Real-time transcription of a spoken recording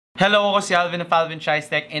Hello, ako si Alvin of Alvin Tries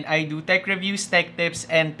Tech and I do tech reviews, tech tips,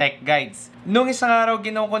 and tech guides. Noong isang araw,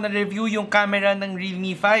 ginawa ko na review yung camera ng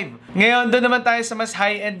Realme 5. Ngayon, doon naman tayo sa mas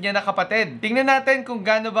high-end niya na kapatid. Tingnan natin kung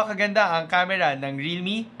gaano ba kaganda ang camera ng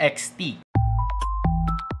Realme XT.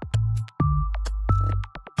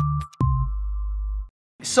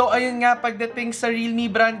 So, ayun nga, pagdating sa Realme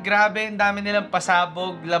brand, grabe, ang dami nilang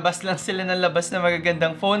pasabog. Labas lang sila ng labas na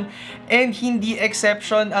magagandang phone. And hindi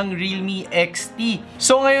exception ang Realme XT.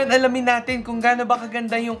 So, ngayon, alamin natin kung gaano ba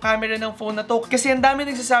kaganda yung camera ng phone na to. Kasi ang dami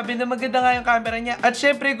nagsasabi na maganda nga yung camera niya. At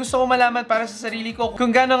syempre, gusto ko malaman para sa sarili ko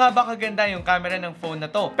kung gaano nga ba kaganda yung camera ng phone na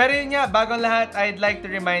to. Pero yun nga, bagong lahat, I'd like to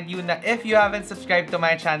remind you na if you haven't subscribed to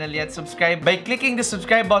my channel yet, subscribe by clicking the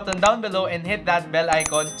subscribe button down below and hit that bell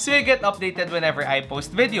icon so you get updated whenever I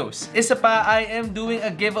post videos. Isa pa, I am doing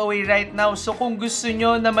a giveaway right now. So kung gusto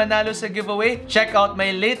nyo na manalo sa giveaway, check out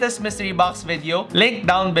my latest mystery box video, link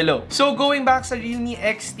down below. So going back sa Realme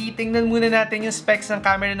XT, tingnan muna natin yung specs ng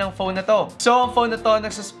camera ng phone na to. So ang phone na to,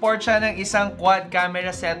 nagsusupport siya ng isang quad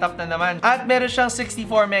camera setup na naman. At meron siyang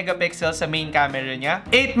 64 megapixel sa main camera niya,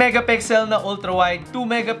 8 megapixel na ultra wide, 2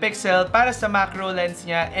 megapixel para sa macro lens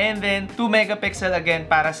niya, and then 2 megapixel again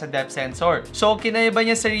para sa depth sensor. So kinaiba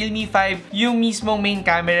niya sa Realme 5 yung mismong main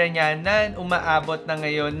camera niya na umaabot na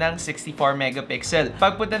ngayon ng 64 megapixel.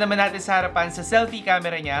 Pagpunta naman natin sa harapan sa selfie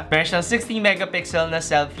camera niya, meron siyang 16 megapixel na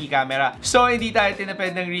selfie camera. So hindi tayo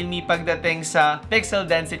tinapid ng Realme pagdating sa pixel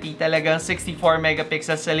density, talagang 64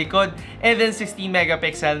 megapixel sa likod and then 16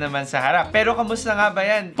 megapixel naman sa harap. Pero kamusta nga ba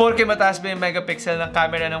yan? Porke mataas ba yung megapixel ng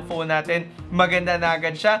camera ng phone natin, maganda na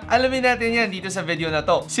agad siya? Alamin natin yan dito sa video na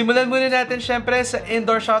to. Simulan muna natin syempre sa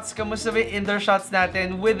indoor shots. Kamusta ba yung indoor shots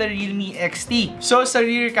natin with the Realme XT? So sa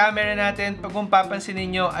rear camera natin, pag kung papansin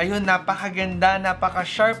ninyo, ayun, napakaganda,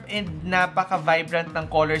 napaka-sharp, and napaka-vibrant ng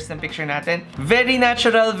colors ng picture natin. Very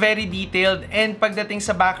natural, very detailed, and pagdating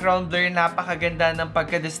sa background blur, napakaganda ng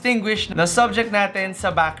pagka-distinguish ng subject natin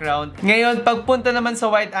sa background. Ngayon, pagpunta naman sa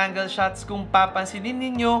wide angle shots, kung papansinin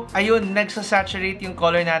ninyo, ayun, nagsasaturate yung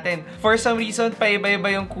color natin. For some reason,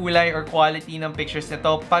 paiba-iba yung kulay or quality ng pictures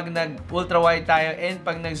nito pag nag-ultra wide tayo and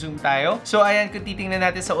pag nag-zoom tayo. So, ayan, kung titingnan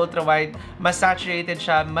natin sa ultra wide, mas saturated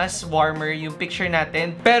siya, mas warmer yung picture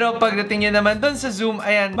natin. Pero pagdating nyo naman doon sa zoom,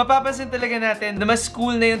 ayan, mapapansin talaga natin na mas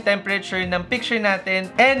cool na yung temperature ng picture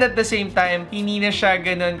natin, and at the same time, hindi na siya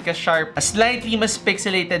ganun ka-sharp. Slightly mas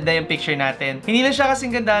pixelated na yung picture natin. Hindi na siya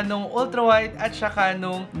kasing ganda nung ultra wide at saka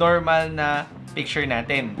nung normal na picture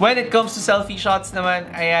natin. When it comes to selfie shots naman,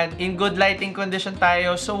 ayan, in good lighting condition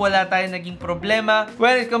tayo, so wala tayong naging problema.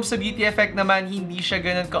 When it comes to beauty effect naman, hindi siya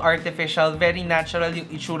ganun ka-artificial, very natural yung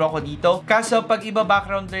itsura ko dito. Kaso pag iba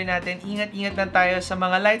background blur natin, ingat-ingat lang tayo sa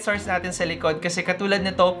mga light source natin sa likod kasi katulad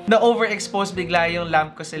nito, na overexpose bigla yung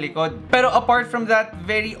lamp ko sa likod. Pero apart from that,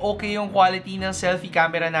 very okay yung quality ng selfie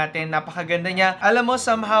camera natin. Napakaganda niya. Alam mo,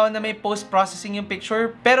 somehow na may post-processing yung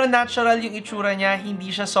picture, pero natural yung itsura niya,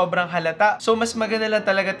 hindi siya sobrang halata. So mas maganda lang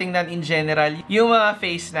talaga tingnan in general yung mga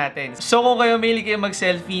face natin. So kung kayo mahilig kayo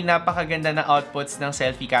mag-selfie, napakaganda ng outputs ng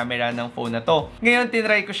selfie camera ng phone na to. Ngayon,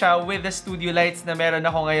 tinry ko siya with the studio lights na meron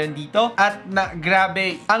ako ngayon dito, at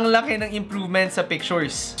grabe, ang laki ng improvement sa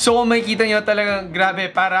pictures. So kung makikita nyo, talagang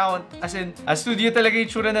grabe, para as in, a studio talaga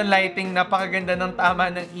yung tsura ng lighting. Napakaganda ng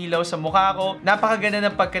tama ng ilaw sa mukha ko. Napakaganda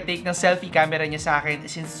ng pagka-take ng selfie camera niya sa akin.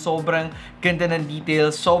 As in, sobrang ganda ng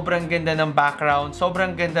details, sobrang ganda ng background,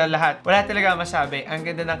 sobrang ganda lahat. Wala talaga masabi, ang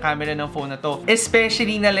ganda ng camera ng phone na to.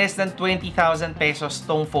 Especially na less than 20,000 pesos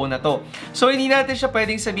tong phone na to. So hindi natin siya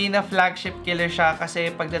pwedeng sabihin na flagship killer siya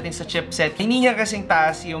kasi pagdating sa chipset, hindi niya kasing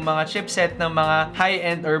taas yung mga chipset ng mga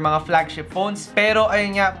high-end or mga flagship phones. Pero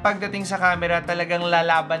ayun nga, pagdating sa camera, talagang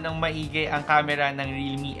lalaban ng maigi ang camera ng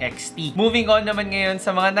Realme XT. Moving on naman ngayon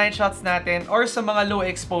sa mga night shots natin or sa mga low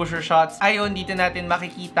exposure shots, ayun, dito natin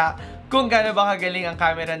makikita kung gaano ba kagaling ang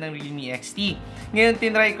camera ng Realme XT. Ngayon,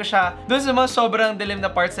 tinry ko siya. Doon sa mga sobrang dilim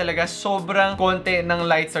na parts talaga, sobrang konti ng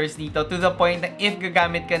light source dito. To the point na if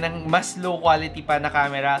gagamit ka ng mas low quality pa na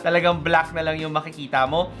camera, talagang black na lang yung makikita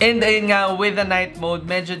mo. And ayun nga, with the night mode,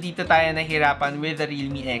 medyo dito tayo nahirapan with the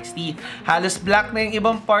Realme XT. Halos black na yung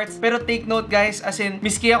ibang parts. Pero take note guys, as in,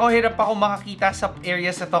 miski ako hirap ako makakita sa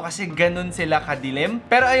areas na to kasi ganun sila kadilim.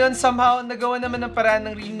 Pero ayun, somehow, nagawa naman ng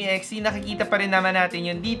paraan ng Realme XT. Nakikita pa rin naman natin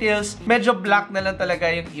yung details. Medyo black na lang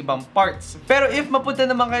talaga yung ibang parts. Pero if mapunta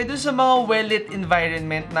naman kayo dun sa mga well-lit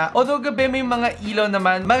environment na, although gabi may mga ilaw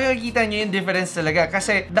naman, makikita nyo yung difference talaga.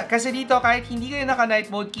 Kasi dito, kahit hindi kayo naka-night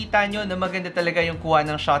mode, kita nyo na maganda talaga yung kuha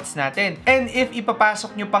ng shots natin. And if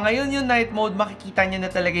ipapasok nyo pa ngayon yung night mode, makikita nyo na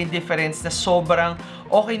talaga yung difference na sobrang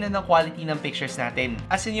okay na ng quality ng pictures natin.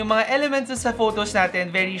 As in, yung mga elements sa photos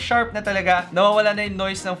natin, very sharp na talaga, nawawala na yung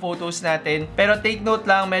noise ng photos natin. Pero take note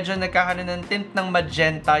lang, medyo nagkakaroon ng tint ng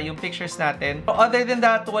magenta yung pictures natin. So, other than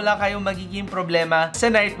that, wala kayong magiging problema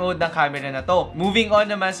sa night mode ng camera na to. Moving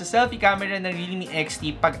on naman sa selfie camera ng Realme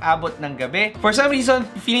XT pag abot ng gabi. For some reason,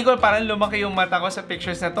 feeling ko parang lumaki yung mata ko sa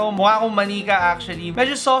pictures na to. Mukha akong manika actually.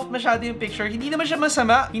 Medyo soft masyado yung picture. Hindi naman siya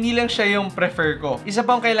masama, hindi lang siya yung prefer ko. Isa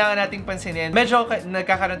pang kailangan nating pansinin, medyo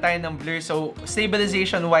nagkakaroon tayo ng blur. So,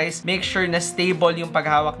 stabilization wise, make sure na stable yung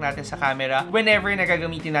paghawak natin sa camera whenever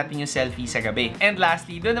nagagamitin natin yung selfie sa gabi. And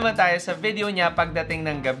lastly, doon naman tayo sa video niya pagdating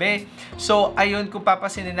ng gabi. So, ayun, kung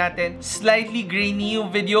papasinin natin, slightly grainy yung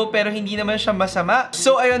video pero hindi naman siya masama.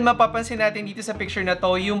 So, ayun, mapapansin natin dito sa picture na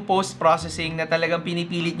to yung post-processing na talagang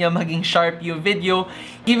pinipilit niya maging sharp yung video.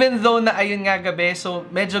 Even though na ayun nga gabi, so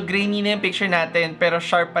medyo grainy na yung picture natin pero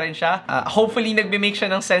sharp pa rin siya. Hopefully, nagbe-make siya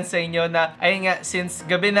ng sense sa inyo na ayun nga, since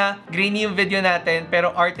gabi na, grainy yung video natin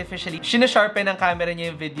pero artificially, sinasharpen ng camera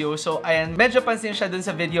niya yung video. So, ayan, medyo pansin siya dun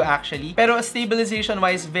sa video actually. Pero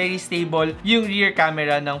stabilization-wise, very stable yung rear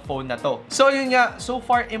camera ng phone na to. So, yun nga, so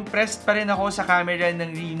far, impressed pa rin ako sa camera ng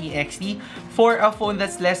Realme XT. For a phone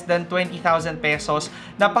that's less than 20,000 pesos,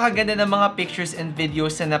 napakaganda ng mga pictures and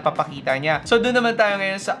videos na napapakita niya. So, doon naman tayo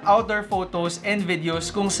ngayon sa outdoor photos and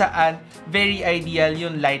videos kung saan very ideal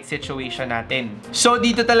yung light situation natin. So,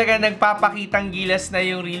 dito talaga nagpapakitang gilas na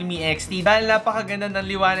yung Realme XT dahil napakaganda ng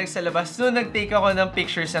liwanag sa labas. So, nag-take ako ng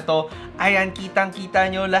pictures na to. Ayan,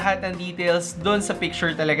 kitang-kita nyo lahat ng details doon sa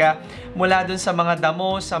picture talaga. Mula doon sa mga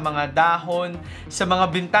damo, sa mga dahon, sa mga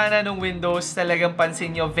bintana ng windows, talagang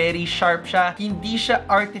pansin nyo, very sharp siya. Hindi siya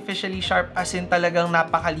artificially sharp, as in talagang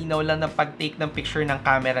napakalinaw lang ng pag-take ng picture ng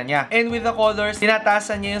camera niya. And with the colors,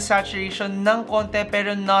 tinatasan niya yung saturation ng konti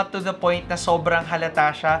pero not to the point na sobrang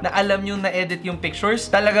halata siya, na alam nyo na-edit yung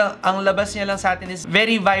pictures. Talagang ang labas niya lang sa atin is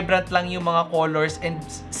very vibrant lang yung mga colors and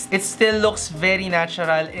it still looks very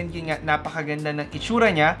natural and yun nga, napakaganda ng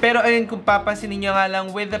itsura niya. Pero ayun, kung papansinin nyo nga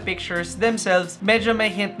lang with the pictures themselves, medyo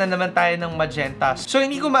may hint na naman tayo ng magenta. So,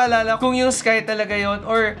 hindi ko maalala kung yung sky talaga yon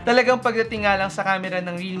or talagang pagdating nga lang sa camera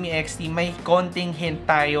ng Realme XT, may konting hint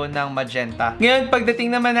tayo ng magenta. Ngayon, pagdating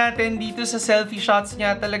naman natin dito sa selfie shots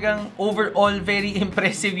niya, talagang overall, very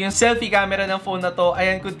impressive yung selfie camera ng phone na to.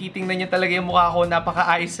 Ayan, kung titingnan nyo talaga yung mukha ko,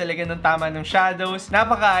 napaka-ayos talaga ng tama ng shadows,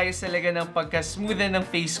 napaka-ayos talaga ng pagka-smoothen ng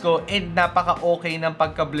face ko, and napaka-okay ng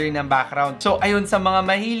pagka-blur ng background. So, ayun, sa mga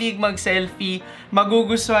mahilig mag-selfie,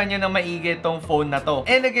 magugustuhan nyo ng maigi itong phone na to.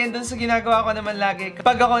 And again, dun sa ginagawa ko naman lagi,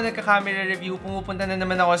 kapag ako nagka-camera review, pumupunta na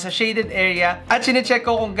naman ako sa shaded area at sinecheck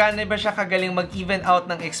ko kung gaano ba siya kagaling mag-even out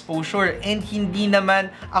ng exposure, and hindi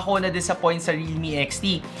naman ako na-disappoint sa Realme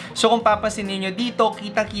XT. So, kung papansinin nyo dito,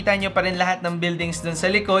 kita-kita nyo pa rin lahat ng buildings dun sa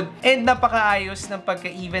likod, and napaka-ayos ng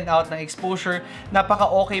pagka-even out ng exposure,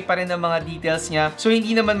 napaka-okay pa rin ng mga details niya. So,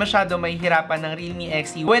 hindi naman masyado mahihirapan ng Realme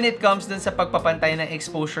XT when it comes dun sa pagpapantay ng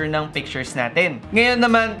exposure ng pictures natin. Ngayon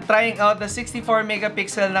naman, trying out the 64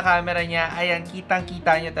 megapixel na camera niya, ayan,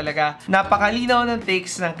 kitang-kita nyo talaga. Napakalinaw ng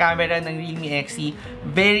takes ng camera ng Realme XT.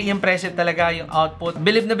 Very impressive talaga yung output.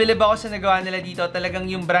 Bilib na bilib ako sa nagawa nila dito. Talagang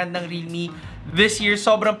yung brand ng Realme this year,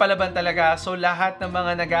 sobrang palaban talaga. So, lahat ng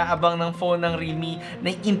mga nag-aabang ng phone ng Realme,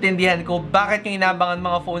 naiintindihan ko bakit yung inaabangan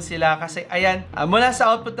mga phone sila. Kasi, ayan, mula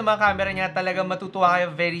sa output ng mga camera niya, talagang matutuwa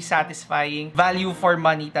kayo. Very satisfying. Value for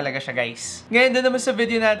money talaga siya, guys. Ngayon, doon naman sa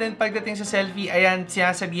video natin, pagdating sa selfie, ayan,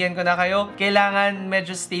 sinasabihan ko na kayo, kailangan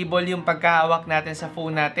medyo stable yung pagkahawak natin sa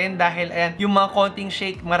phone natin. Dahil, ayan, yung mga konting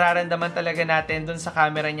shake, mararamdaman talaga natin doon sa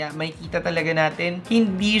camera niya. May kita talaga natin.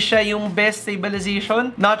 Hindi siya yung best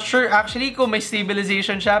stabilization. Not sure, actually, kung may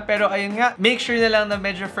stabilization siya, pero ayun nga, make sure na lang na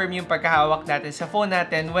medyo firm yung pagkahawak natin sa phone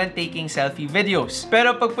natin when taking selfie videos.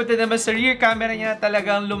 Pero pagpunta naman sa rear camera niya,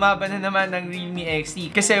 talagang lumaban na naman ng Realme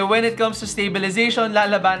XT. Kasi when it comes to stabilization,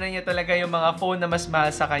 lalabanan niya talaga yung mga phone na mas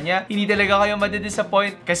mahal sa kanya. Hindi talaga kayo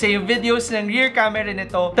madidisappoint kasi yung videos ng rear camera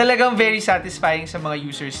nito, talagang very satisfying sa mga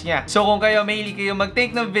users niya. So kung kayo mahilig kayo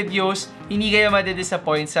mag-take ng videos, hindi kayo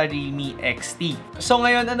madidisappoint sa Realme XT. So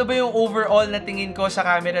ngayon, ano ba yung overall na tingin ko sa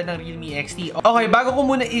camera ng Realme XT? Okay, bago ko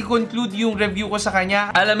muna i-conclude yung review ko sa kanya,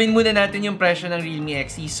 alamin muna natin yung presyo ng Realme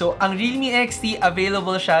XT. So, ang Realme XT,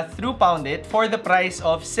 available siya through Poundit for the price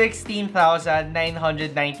of 16,990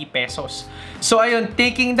 pesos. So, ayun,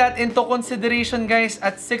 taking that into consideration, guys,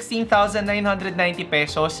 at 16,990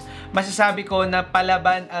 pesos, masasabi ko na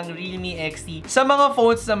palaban ang Realme XT sa mga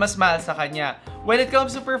phones na mas mahal sa kanya. When it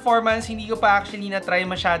comes to performance, hindi ko pa actually na-try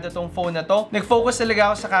masyado tong phone na to. Nag-focus talaga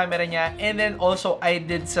ako sa camera niya, and then also I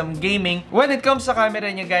did some gaming. When it comes sa camera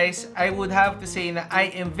niya guys, I would have to say na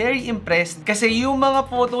I am very impressed kasi yung mga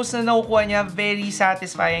photos na nakukuha niya, very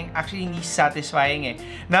satisfying. Actually, hindi satisfying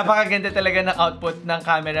Napakaganda talaga ng output ng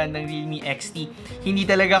camera ng Realme XT. Hindi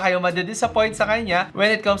talaga kayo madidisappoint sa kanya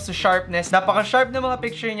when it comes to sharpness. Napaka-sharp ng mga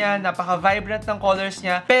picture niya, napaka-vibrant ng colors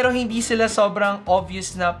niya, pero hindi sila sobrang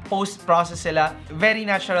obvious na post-process sila. Very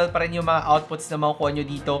natural pa rin yung mga outputs na makukuha nyo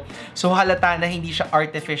dito. So halata na hindi siya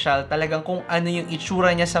artificial. Talagang kung ano yung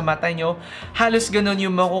itsura niya sa mata nyo, halos ganun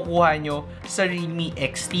yung makukuha nyo sa Realme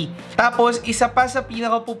XT. Tapos, isa pa sa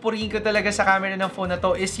pinaka-pupurihin ko talaga sa camera ng phone na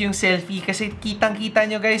to is yung selfie. Kasi kitang-kita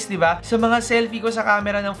nyo guys, di ba? Sa mga selfie ko sa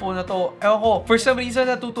camera ng phone na to, ewan ko, for some reason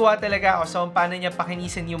natutuwa talaga ako sa kung paano niya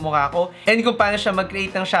pakinisin yung mukha ko and kung paano siya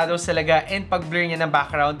mag-create ng shadows talaga and pag-blur niya ng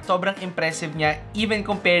background. Sobrang impressive niya even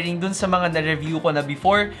comparing dun sa mga na-review ko na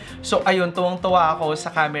before. So ayun, tuwang-tuwa ako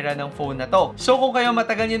sa camera ng phone na to. So kung kayo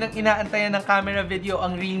matagal nyo nang inaantayan ng camera video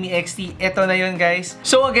ang Realme XT, eto na yun guys.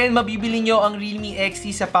 So again, mabibili nyo ang Realme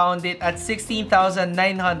XT sa Poundit at 16,990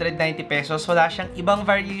 pesos. Wala siyang ibang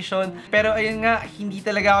variation. Pero ayun nga, hindi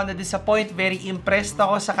talaga ako na-disappoint. Very impressed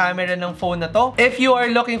ako sa camera ng phone na to. If you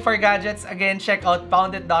are looking for gadgets, again, check out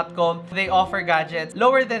poundit.com. They offer gadgets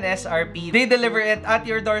lower than SRP. They deliver it at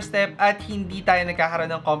your doorstep at hindi tayo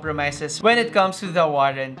nagkakaroon ng compromises when it comes to the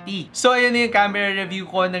warranty. So ayun na yung camera review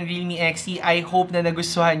ko ng Realme XT. I hope na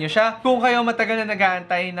nagustuhan nyo siya. Kung kayo matagal na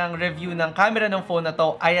nag-aantay ng review ng camera ng phone na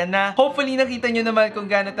to, ayan na. Hopefully nakita nyo naman kung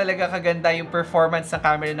gaano talaga kaganda yung performance ng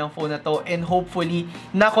camera ng phone na to, and hopefully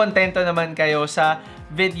nakontento naman kayo sa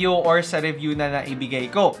video or sa review na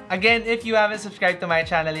naibigay ko. Again, if you haven't subscribed to my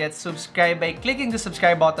channel yet, subscribe by clicking the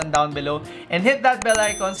subscribe button down below and hit that bell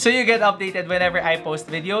icon so you get updated whenever I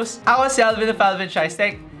post videos. Ako si Alvin of Alvin Tries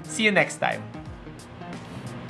Tech. See you next time.